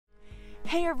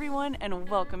Hey everyone, and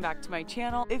welcome back to my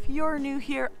channel. If you're new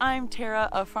here, I'm Tara,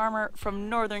 a farmer from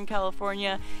Northern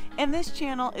California, and this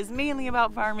channel is mainly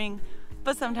about farming,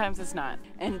 but sometimes it's not.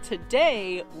 And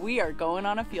today we are going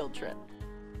on a field trip.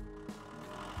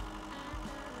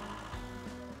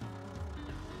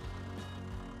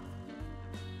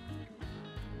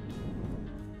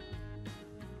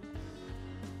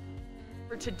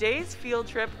 For today's field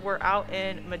trip, we're out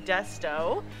in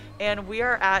Modesto, and we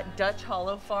are at Dutch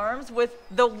Hollow Farms with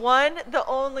the one, the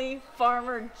only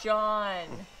Farmer John.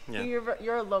 Yeah.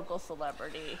 You're a local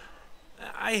celebrity.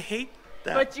 I hate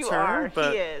that But you term, are.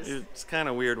 but He is. It's kind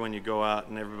of weird when you go out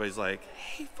and everybody's like,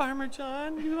 "Hey, Farmer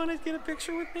John, you want to get a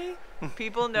picture with me?"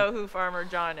 People know who Farmer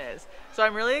John is. So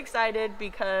I'm really excited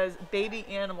because baby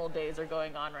animal days are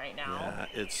going on right now. Yeah,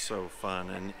 it's so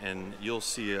fun, and you'll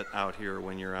see it out here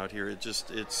when you're out here.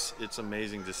 It's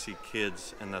amazing to see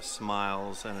kids and the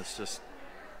smiles, and it's just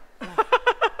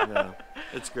yeah,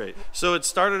 it's great. So it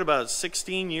started about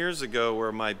 16 years ago,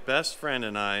 where my best friend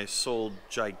and I sold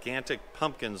gigantic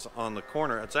pumpkins on the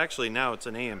corner. It's actually now it's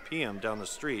an AM/PM down the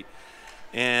street,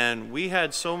 and we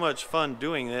had so much fun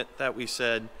doing it that we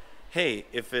said, hey,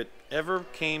 if it ever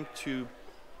came to,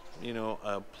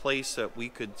 a place that we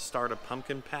could start a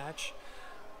pumpkin patch,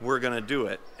 we're gonna do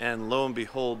it. And lo and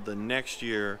behold, the next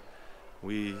year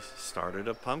we started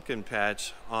a pumpkin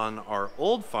patch on our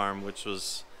old farm, which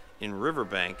was in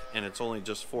Riverbank, and it's only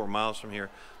just 4 miles from here,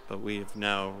 but we've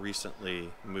now recently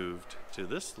moved to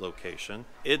this location.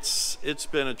 It's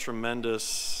been a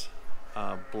tremendous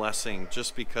blessing,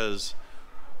 just because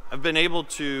I've been able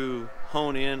to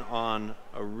hone in on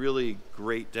a really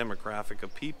great demographic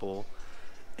of people,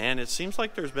 and it seems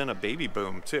like there's been a baby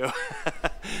boom too.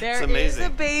 There is a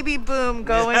baby boom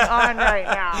going on right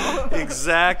now.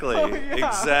 Exactly, Oh, yeah.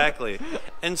 exactly.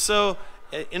 And so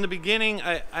in the beginning,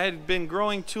 I had been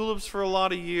growing tulips for a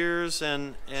lot of years,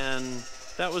 and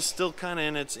that was still kind of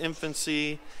in its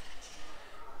infancy.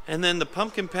 And then the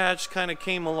pumpkin patch kind of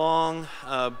came along.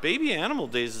 Baby Animal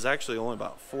Days is actually only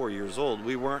about 4 years old.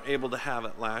 We weren't able to have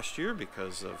it last year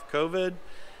because of COVID,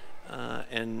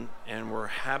 and we're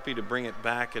happy to bring it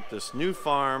back at this new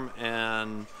farm.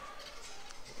 And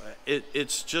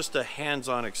it's just a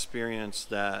hands-on experience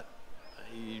that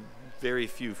very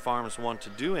few farms want to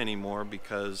do anymore,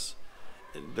 because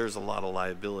there's a lot of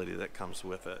liability that comes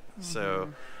with it. Mm-hmm.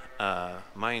 So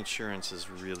my insurance is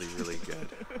really, really good.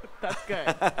 That's good.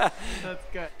 That's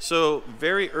good. So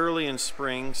very early in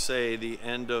spring, say the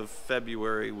end of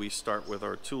February, we start with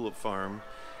our tulip farm,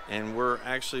 and we're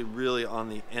actually really on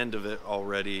the end of it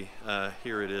already.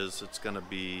 Here it is. It's going to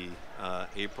be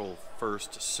April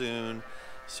 1st soon.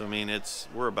 So I mean,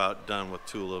 we're about done with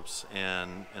tulips,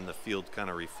 and the field kind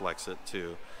of reflects it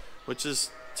too, which is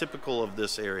typical of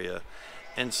this area.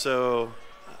 And so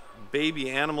Baby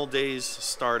Animal Days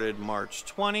started March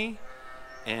 20,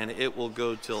 and it will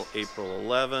go till April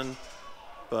 11.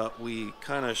 But we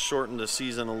kind of shortened the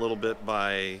season a little bit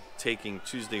by taking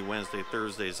Tuesday, Wednesday,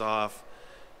 Thursdays off,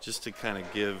 just to kind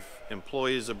of give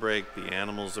employees a break, the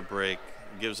animals a break.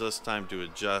 It gives us time to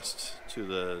adjust to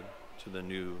the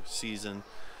new season.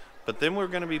 But then we're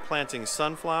going to be planting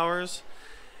sunflowers.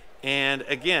 And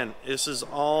again, this is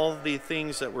all the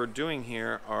things that we're doing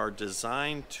here are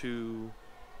designed to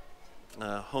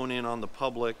hone in on the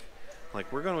public.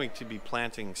 Like, we're going to be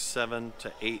planting 7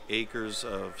 to 8 acres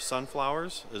of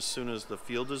sunflowers as soon as the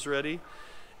field is ready.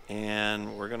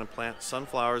 And we're going to plant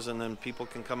sunflowers, and then people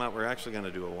can come out. We're actually going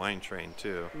to do a wine train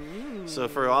too. Ooh. So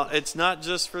it's not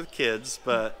just for kids,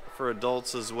 but for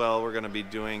adults as well. We're going to be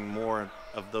doing more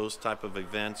of those type of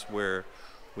events where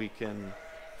we can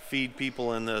feed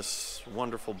people in this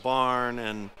wonderful barn.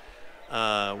 And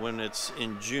when it's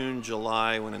in June,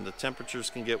 July, when the temperatures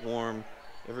can get warm,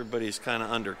 everybody's kind of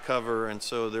under cover, and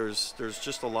so there's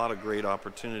just a lot of great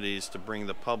opportunities to bring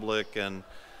the public. And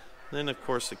then of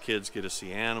course the kids get to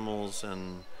see animals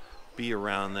and be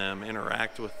around them,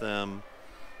 interact with them,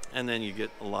 and then you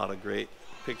get a lot of great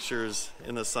pictures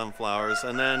in the sunflowers.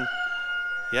 And then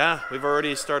we've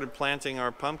already started planting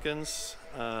our pumpkins,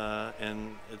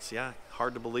 and it's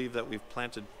hard to believe that we've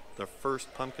planted the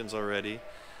first pumpkins already.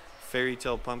 Fairy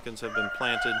tale pumpkins have been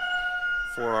planted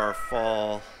for our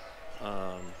fall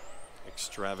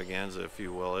extravaganza, if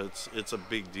you will. It's a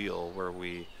big deal, where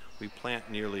we plant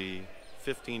nearly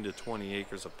 15 to 20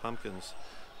 acres of pumpkins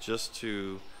just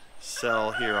to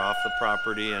sell here off the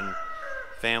property, and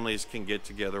families can get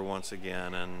together once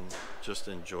again and just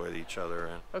enjoy each other.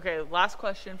 Okay, last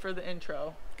question for the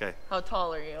intro. Okay. How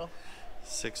tall are you?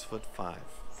 6'5".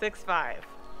 6'5".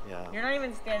 Yeah. You're not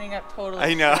even standing up totally.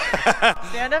 I know.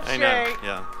 Stand up straight. I know.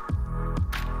 Yeah.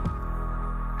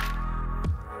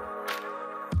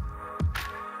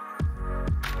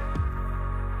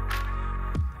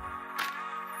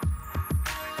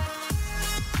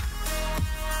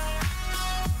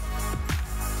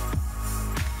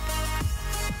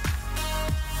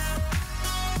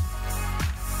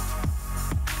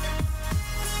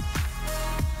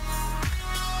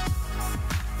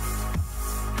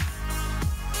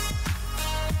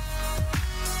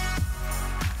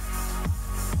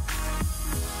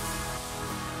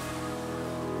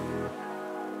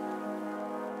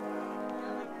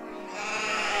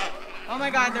 Oh my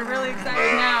God, they're really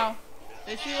excited now.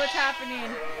 They see what's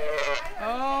happening.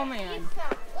 Oh man.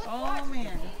 Oh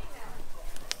man.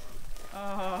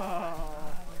 Oh.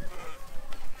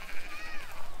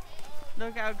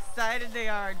 Look how excited they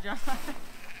are, John.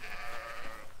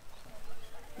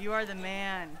 You are the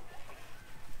man.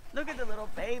 Look at the little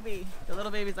baby. The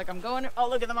little baby's like, I'm going. Oh,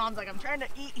 look at the mom's like, I'm trying to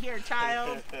eat here,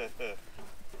 child.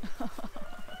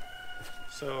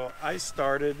 So I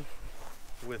started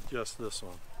with just this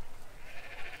one.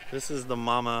 This is the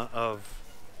mama of.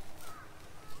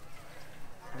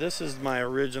 This is my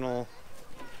original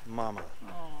mama.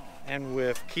 Oh. And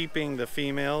with keeping the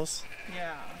females,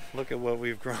 Yeah. look at what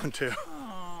we've grown to.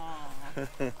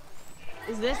 Oh.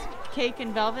 Is this cake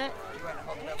and velvet?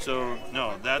 So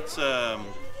no, that's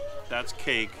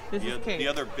cake. This is cake. The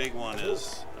other big one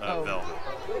is velvet.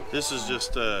 This is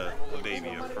just a baby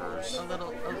of hers. A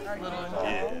little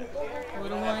Yeah.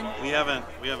 little one. We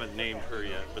haven't named her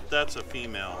yet, but that's a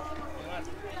female.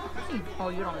 Oh,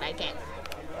 you don't like it.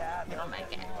 You don't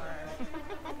like it.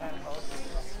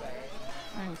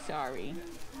 I'm sorry.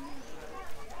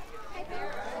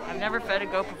 I've never fed a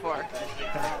goat before.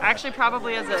 Actually,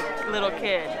 probably as a little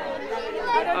kid.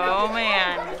 Oh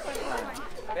man.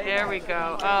 There we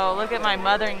go. Oh, look at my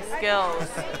mothering skills.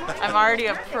 I'm already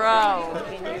a pro.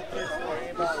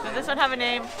 Does this one have a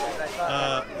name?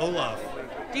 Olaf.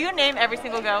 Do you name every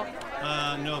single goat?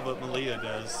 No, but Malia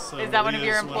does. So Is that one of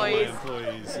your employees?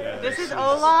 Yeah, This is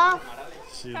Olaf.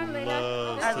 She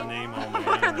loves to name all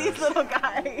my animals. These little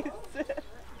guys.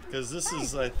 Because this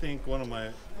is, I think, one of my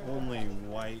only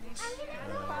white.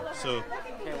 So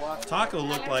Taco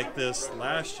looked like this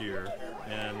last year,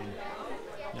 and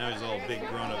now he's all big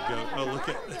grown-up goat. Oh, look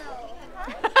at.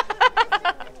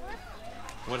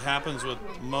 What happens with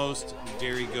most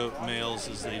dairy goat males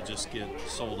is they just get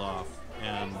sold off,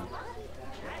 and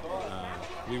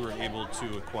we were able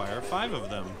to acquire 5 of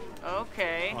them.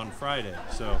 Okay. On Friday,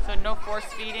 so no force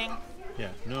feeding?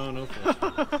 Yeah, no force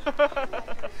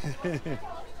feeding.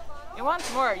 You want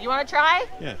some more? You want to try?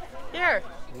 Yeah. Here.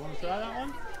 You want to try that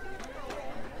one?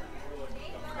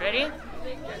 Ready?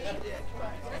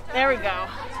 There we go.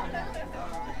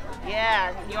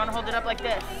 Yeah, you want to hold it up like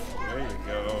this? There you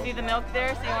go. See the milk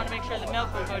there? So you want to make sure the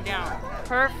milk will go down.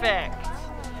 Perfect.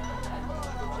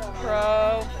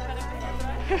 Pro.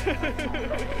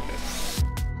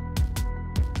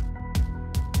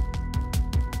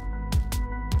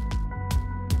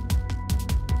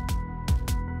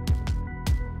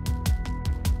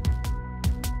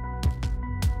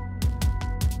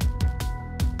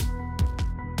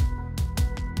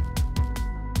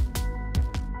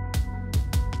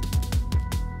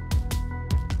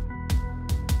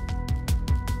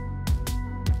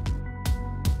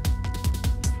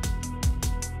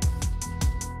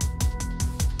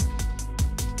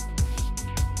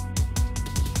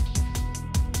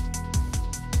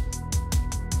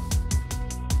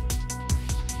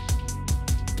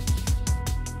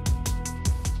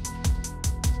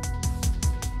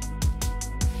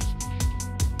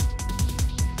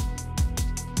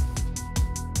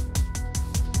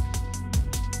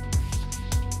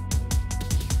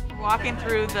 Walking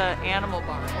through the animal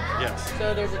barn. Yes.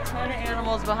 So there's a ton of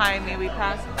animals behind me. We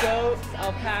passed goats,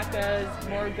 alpacas,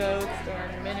 more goats,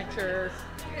 and miniature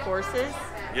horses.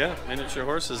 Yeah, miniature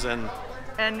horses and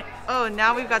oh,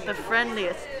 now we've got the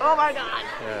friendliest. Oh my God.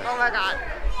 Yeah. Oh my God.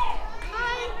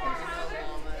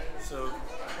 So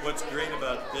what's great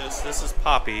about this is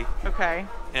Poppy. Okay.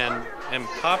 And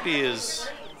Poppy is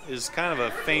kind of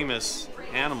a famous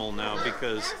animal now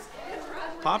because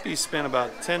Poppy spent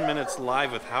about 10 minutes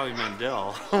live with Howie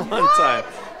Mandel one time.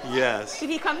 Yes. Did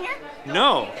he come here?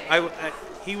 No,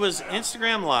 he was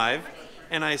Instagram live,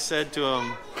 and I said to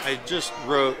him, I just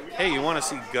wrote, hey, you want to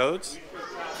see goats?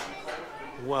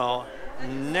 Well,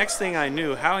 next thing I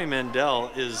knew, Howie Mandel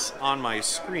is on my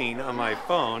screen on my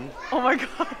phone. Oh my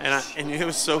God. And it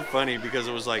was so funny because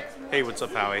it was like, hey, what's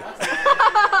up, Howie?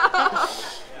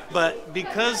 But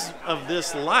because of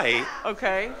this light,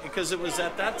 okay, because it was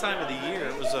at that time of the year,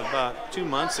 it was about 2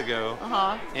 months ago,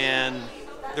 and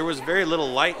there was very little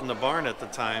light in the barn at the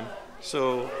time.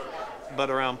 So, but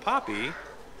around Poppy,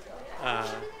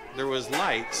 there was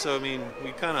light. So I mean,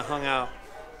 we kind of hung out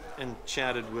and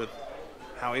chatted with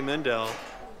Howie Mandel,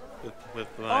 with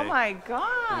my, oh my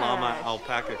God, llama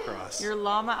alpaca cross. Your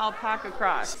llama alpaca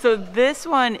cross. So this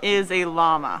one is a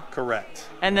llama. Correct.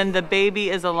 And then the baby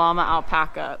is a llama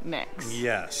alpaca mix.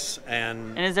 Yes,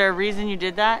 and is there a reason you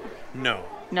did that? No.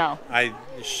 No.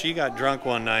 She got drunk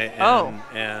one night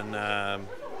and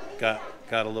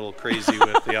got a little crazy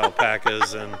with the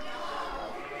alpacas, and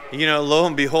You know, lo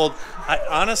and behold,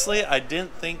 I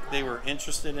didn't think they were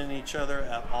interested in each other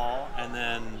at all. And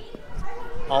then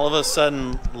all of a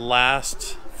sudden,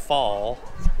 last fall,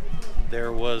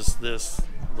 there was this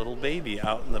little baby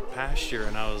out in the pasture,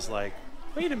 and I was like,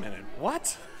 wait a minute,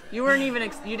 what? You weren't even,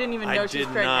 you didn't even know she was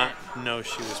pregnant. I did not know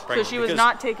she was pregnant. So she was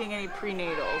not taking any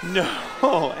prenatals.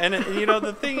 No, and you know,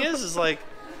 the thing is like,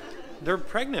 they're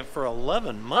pregnant for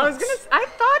 11 months. I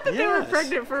thought that they were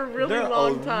pregnant for a really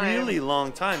long time. Really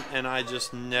long time, and I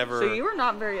just never. So you were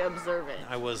not very observant.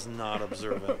 I was not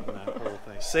observant in that whole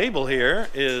thing. Sable here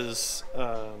was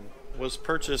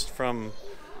purchased from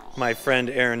my friend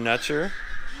Erin Nutcher.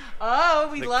 Oh,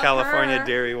 we love the California her.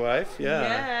 Dairy Wife. Yeah.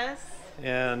 Yes.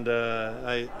 And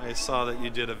I saw that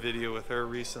you did a video with her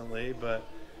recently, but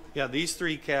yeah, these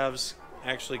 3 calves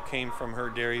actually came from her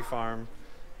dairy farm.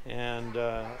 And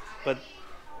but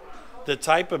the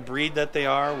type of breed that they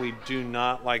are, we do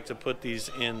not like to put these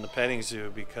in the petting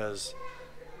zoo because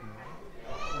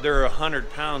they're 100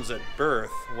 pounds at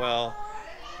birth. Well,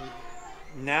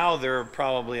 now they're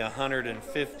probably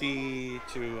 150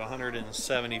 to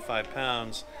 175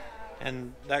 pounds,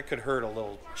 and that could hurt a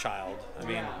little child. I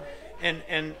mean,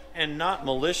 and not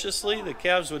maliciously. The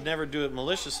calves would never do it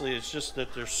maliciously. It's just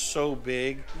that they're so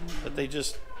big that they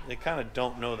kind of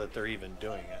don't know that they're even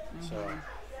doing it. So,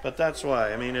 but that's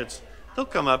why. I mean, they'll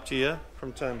come up to you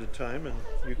from time to time, and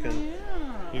you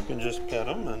can just pet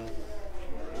them, and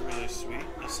they're really sweet.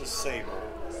 This is Sable.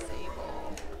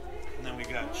 And then we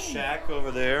got Shaq over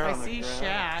there on the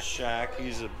ground. Shaq,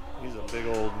 he's a big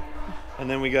old. And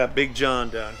then we got Big John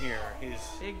down here.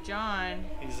 Big John.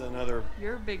 He's another.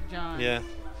 You're Big John. Yeah.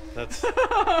 That's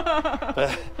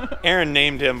Aaron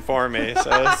named him for me,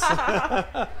 so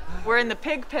it's we're in the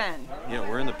pig pen. Yeah,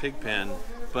 we're in the pig pen,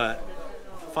 but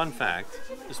fun fact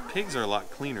is pigs are a lot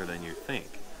cleaner than you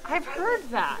think. I've heard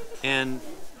that. And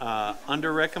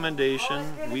under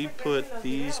recommendation, we put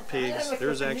these pigs,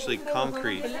 there's actually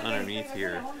concrete underneath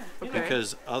here,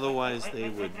 because otherwise they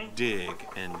would dig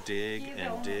and dig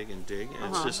and dig and dig,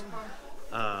 and it's just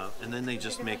and then they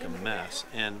just make a mess.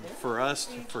 And for us,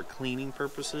 for cleaning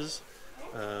purposes,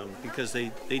 because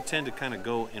they tend to kind of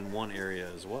go in one area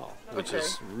as well, which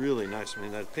is really nice. I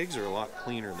mean, the pigs are a lot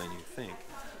cleaner than you think.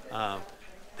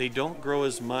 They don't grow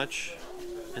as much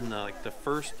in the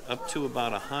first up to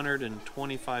about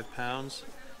 125 pounds.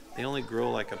 They only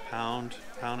grow like a pound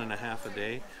and a half a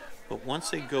day. But once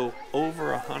they go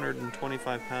over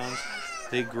 125 pounds,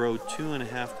 they grow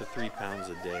 2.5 to 3 pounds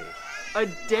a day. A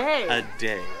day? A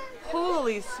day.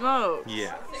 Holy smokes.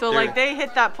 Yeah. So like they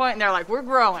hit that point and they're like, we're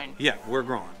growing. Yeah, we're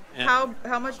growing. And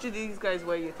how much do these guys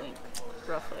weigh, you think,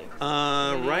 roughly?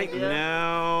 Right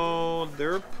now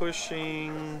they're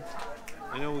pushing,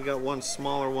 I know we got one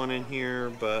smaller one in here,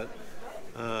 but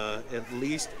at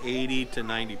least 80 to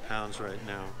 90 pounds right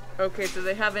now. Okay, so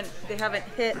they haven't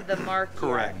hit the mark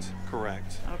Correct, yet.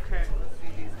 correct. Okay, let's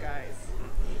see these guys.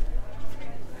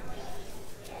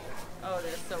 Oh,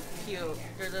 they're so cute.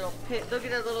 Their little look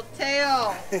at their little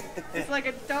tail. It's like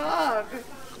a dog.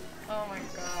 Oh my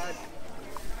god.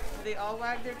 Do they all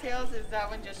wag their tails? Is that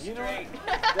one just straight?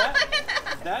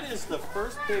 That is the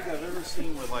first pig I've ever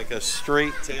seen with like a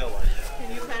straight tail like that.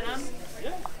 Can you pet them?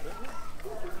 Yeah.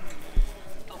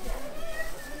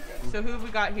 So who have we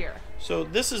got here? So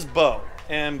this is Bo,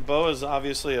 and Bo is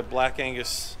obviously a Black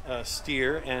Angus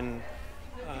steer, and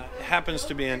happens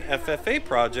to be an FFA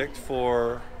project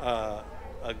for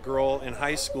a girl in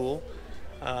high school.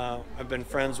 I've been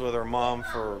friends with her mom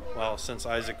since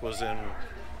Isaac was in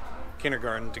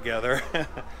kindergarten together.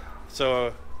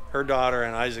 So her daughter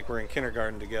and Isaac were in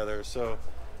kindergarten together. So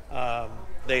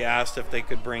they asked if they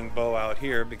could bring Bo out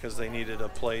here because they needed a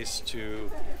place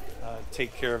to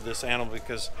take care of this animal,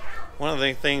 because one of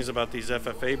the things about these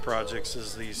FFA projects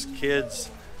is these kids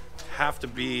have to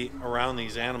be around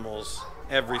these animals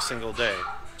every single day,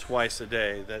 twice a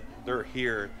day, that they're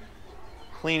here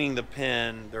cleaning the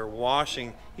pen, they're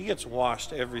washing. He gets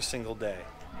washed every single day.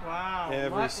 Wow.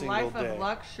 Every single life day. Of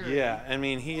luxury. Yeah, I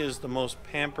mean, he is the most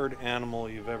pampered animal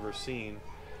you've ever seen.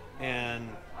 And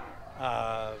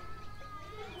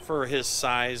for his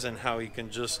size and how she can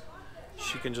just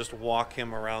walk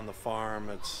him around the farm,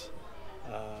 it's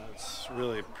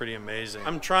really pretty amazing.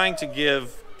 I'm trying to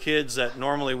give kids that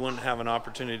normally wouldn't have an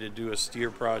opportunity to do a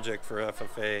steer project for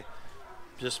FFA,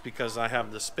 just because I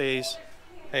have the space.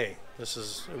 Hey,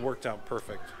 it worked out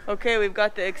perfect. Okay, we've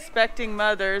got the expecting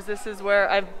mothers. This is where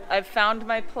I've found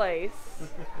my place.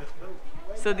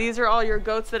 So these are all your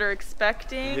goats that are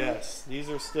expecting? Yes, these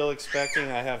are still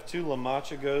expecting. I have 2 La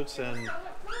Mancha goats, and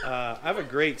I have a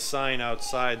great sign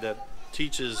outside that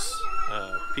teaches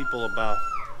people about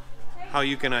how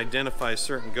you can identify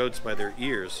certain goats by their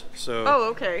ears. So, Oh,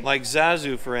 okay. like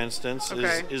Zazu, for instance,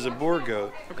 Okay. is a boar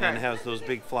goat Okay. and has those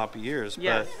big floppy ears.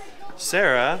 Yes. But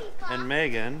Sarah and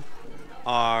Megan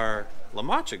are La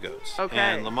Mancha goats. Okay.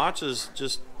 And La Manchas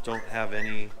just don't have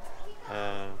any.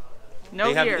 No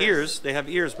they have ears. They have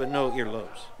ears, but no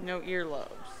earlobes. No earlobes.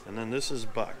 And then this is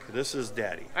Buck. This is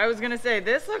Daddy. I was gonna say,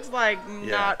 this looks like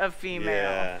not a female.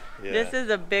 Yeah, yeah. This is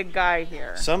a big guy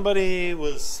here. Somebody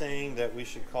was saying that we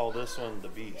should call this one the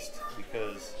Beast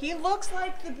because He looks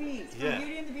like the Beast from Yeah.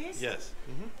 Beauty and the Beast? yes,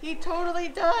 He totally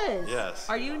does. Yes.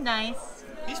 Are you nice?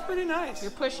 he's pretty nice.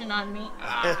 You're pushing on me.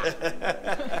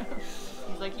 Ah.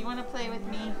 He's like, you want to play with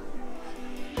me?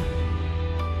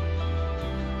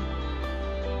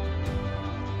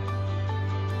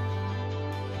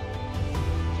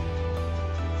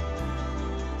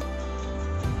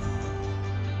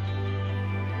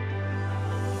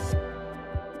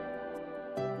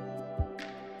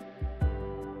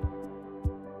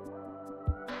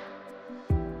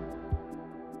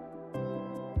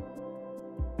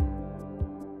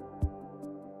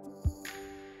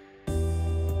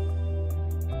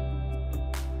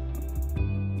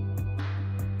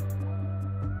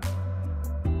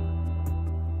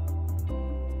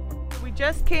 We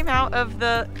just came out of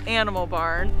the animal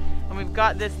barn and we've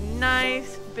got this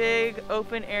nice big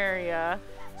open area.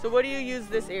 So what do you use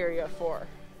this area for?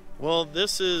 Well,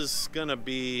 this is gonna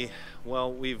be,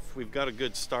 well, we've got a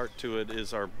good start to it.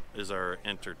 Is our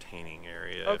entertaining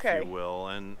area, Okay. if you will,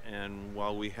 and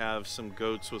while we have some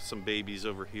goats with some babies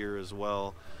over here as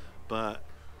well, but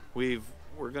we're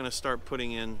gonna start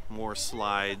putting in more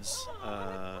slides.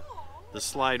 The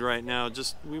slide right now,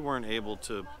 just we weren't able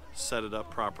to set it up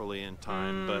properly in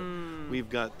time, but we've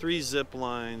got 3 zip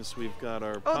lines. We've got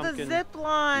our Oh, pumpkin. the zip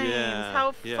lines! Yeah,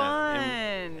 How yeah.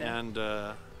 fun!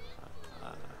 And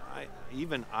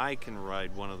even I can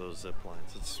ride one of those zip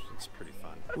lines. It's pretty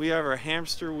fun. We have our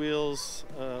hamster wheels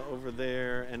over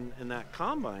there, and that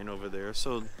combine over there.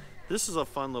 So this is a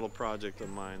fun little project of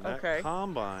mine. That Okay.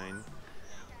 combine,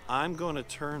 I'm going to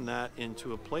turn that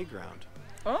into a playground.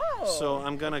 Oh. So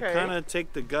I'm gonna okay. kind of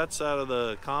take the guts out of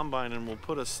the combine, and we'll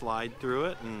put a slide through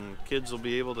it, and kids will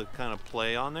be able to kind of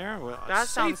play on there, That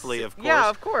safely, sounds, of course. Yeah,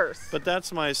 of course. But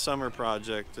that's my summer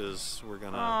project. Is we're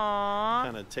gonna Aww.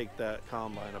 kind of take that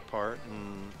combine apart,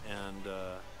 and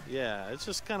yeah, it's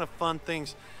just kind of fun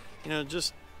things,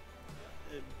 just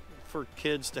for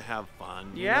kids to have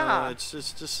fun. you Yeah. know? It's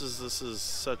just this is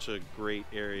such a great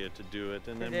area to do it,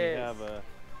 and then It we is. have a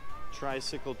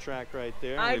tricycle track right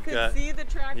there. I We've could got, see the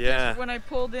tractors Yeah. when I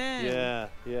pulled in. Yeah,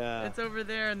 yeah. It's over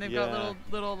there, and they've Yeah. got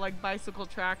little like bicycle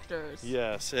tractors.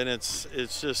 Yes, and it's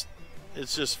just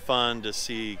fun to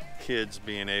see kids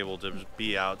being able to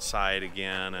be outside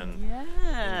again and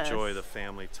Yes. enjoy the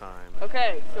family time.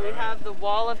 Okay, so we have the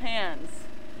wall of hands.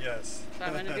 Yes. So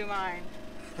I'm gonna do mine.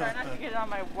 Try not to get it on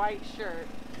my white shirt.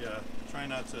 Yeah. Try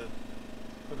not to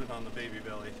put it on the baby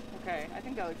belly. Okay, I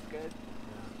think that looks good.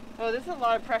 Oh, this is a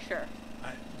lot of pressure.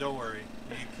 Don't worry.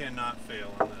 You cannot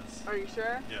fail on this. Are you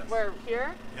sure? Yes. Where,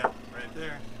 here? Yeah, right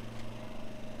there.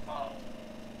 Oh.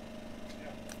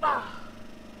 God,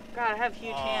 I have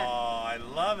huge hands. Oh, I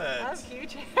love it. I have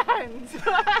huge hands.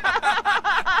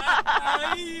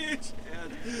 Huge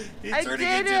hands. He's I turning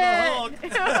did into the Hulk.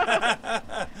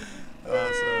 Yay!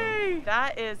 Awesome.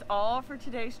 That is all for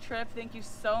today's trip. Thank you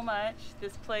so much.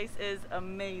 This place is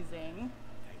amazing.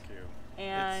 Thank you.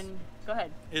 And go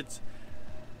ahead. It's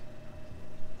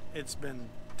been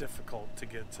difficult to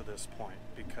get to this point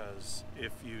because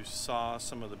if you saw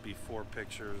some of the before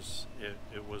pictures,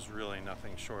 it was really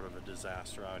nothing short of a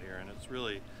disaster out here, and it's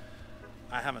really,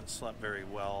 I haven't slept very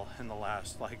well in the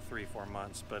last like 3-4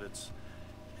 months, but it's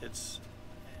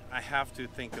I have to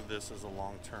think of this as a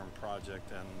long-term project,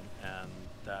 and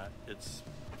that it's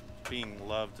being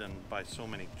loved and by so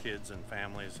many kids and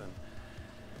families, and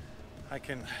I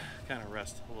can kind of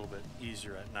rest a little bit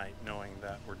easier at night knowing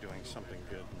that we're doing something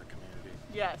good in the community.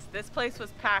 Yes, this place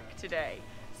was packed today.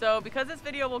 So because this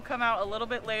video will come out a little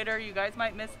bit later, you guys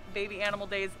might miss Baby Animal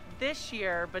Days this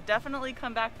year, but definitely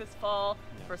come back this fall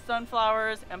for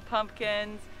sunflowers and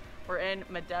pumpkins. We're in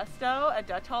Modesto at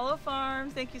Dutch Hollow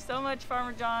Farms. Thank you so much,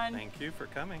 Farmer John. Thank you for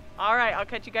coming. All right, I'll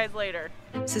catch you guys later.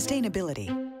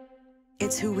 Sustainability.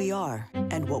 It's who we are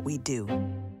and what we do.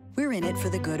 We're in it for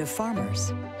the good of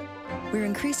farmers. We're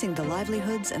increasing the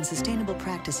livelihoods and sustainable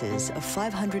practices of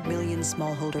 500 million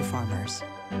smallholder farmers.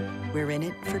 We're in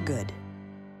it for good.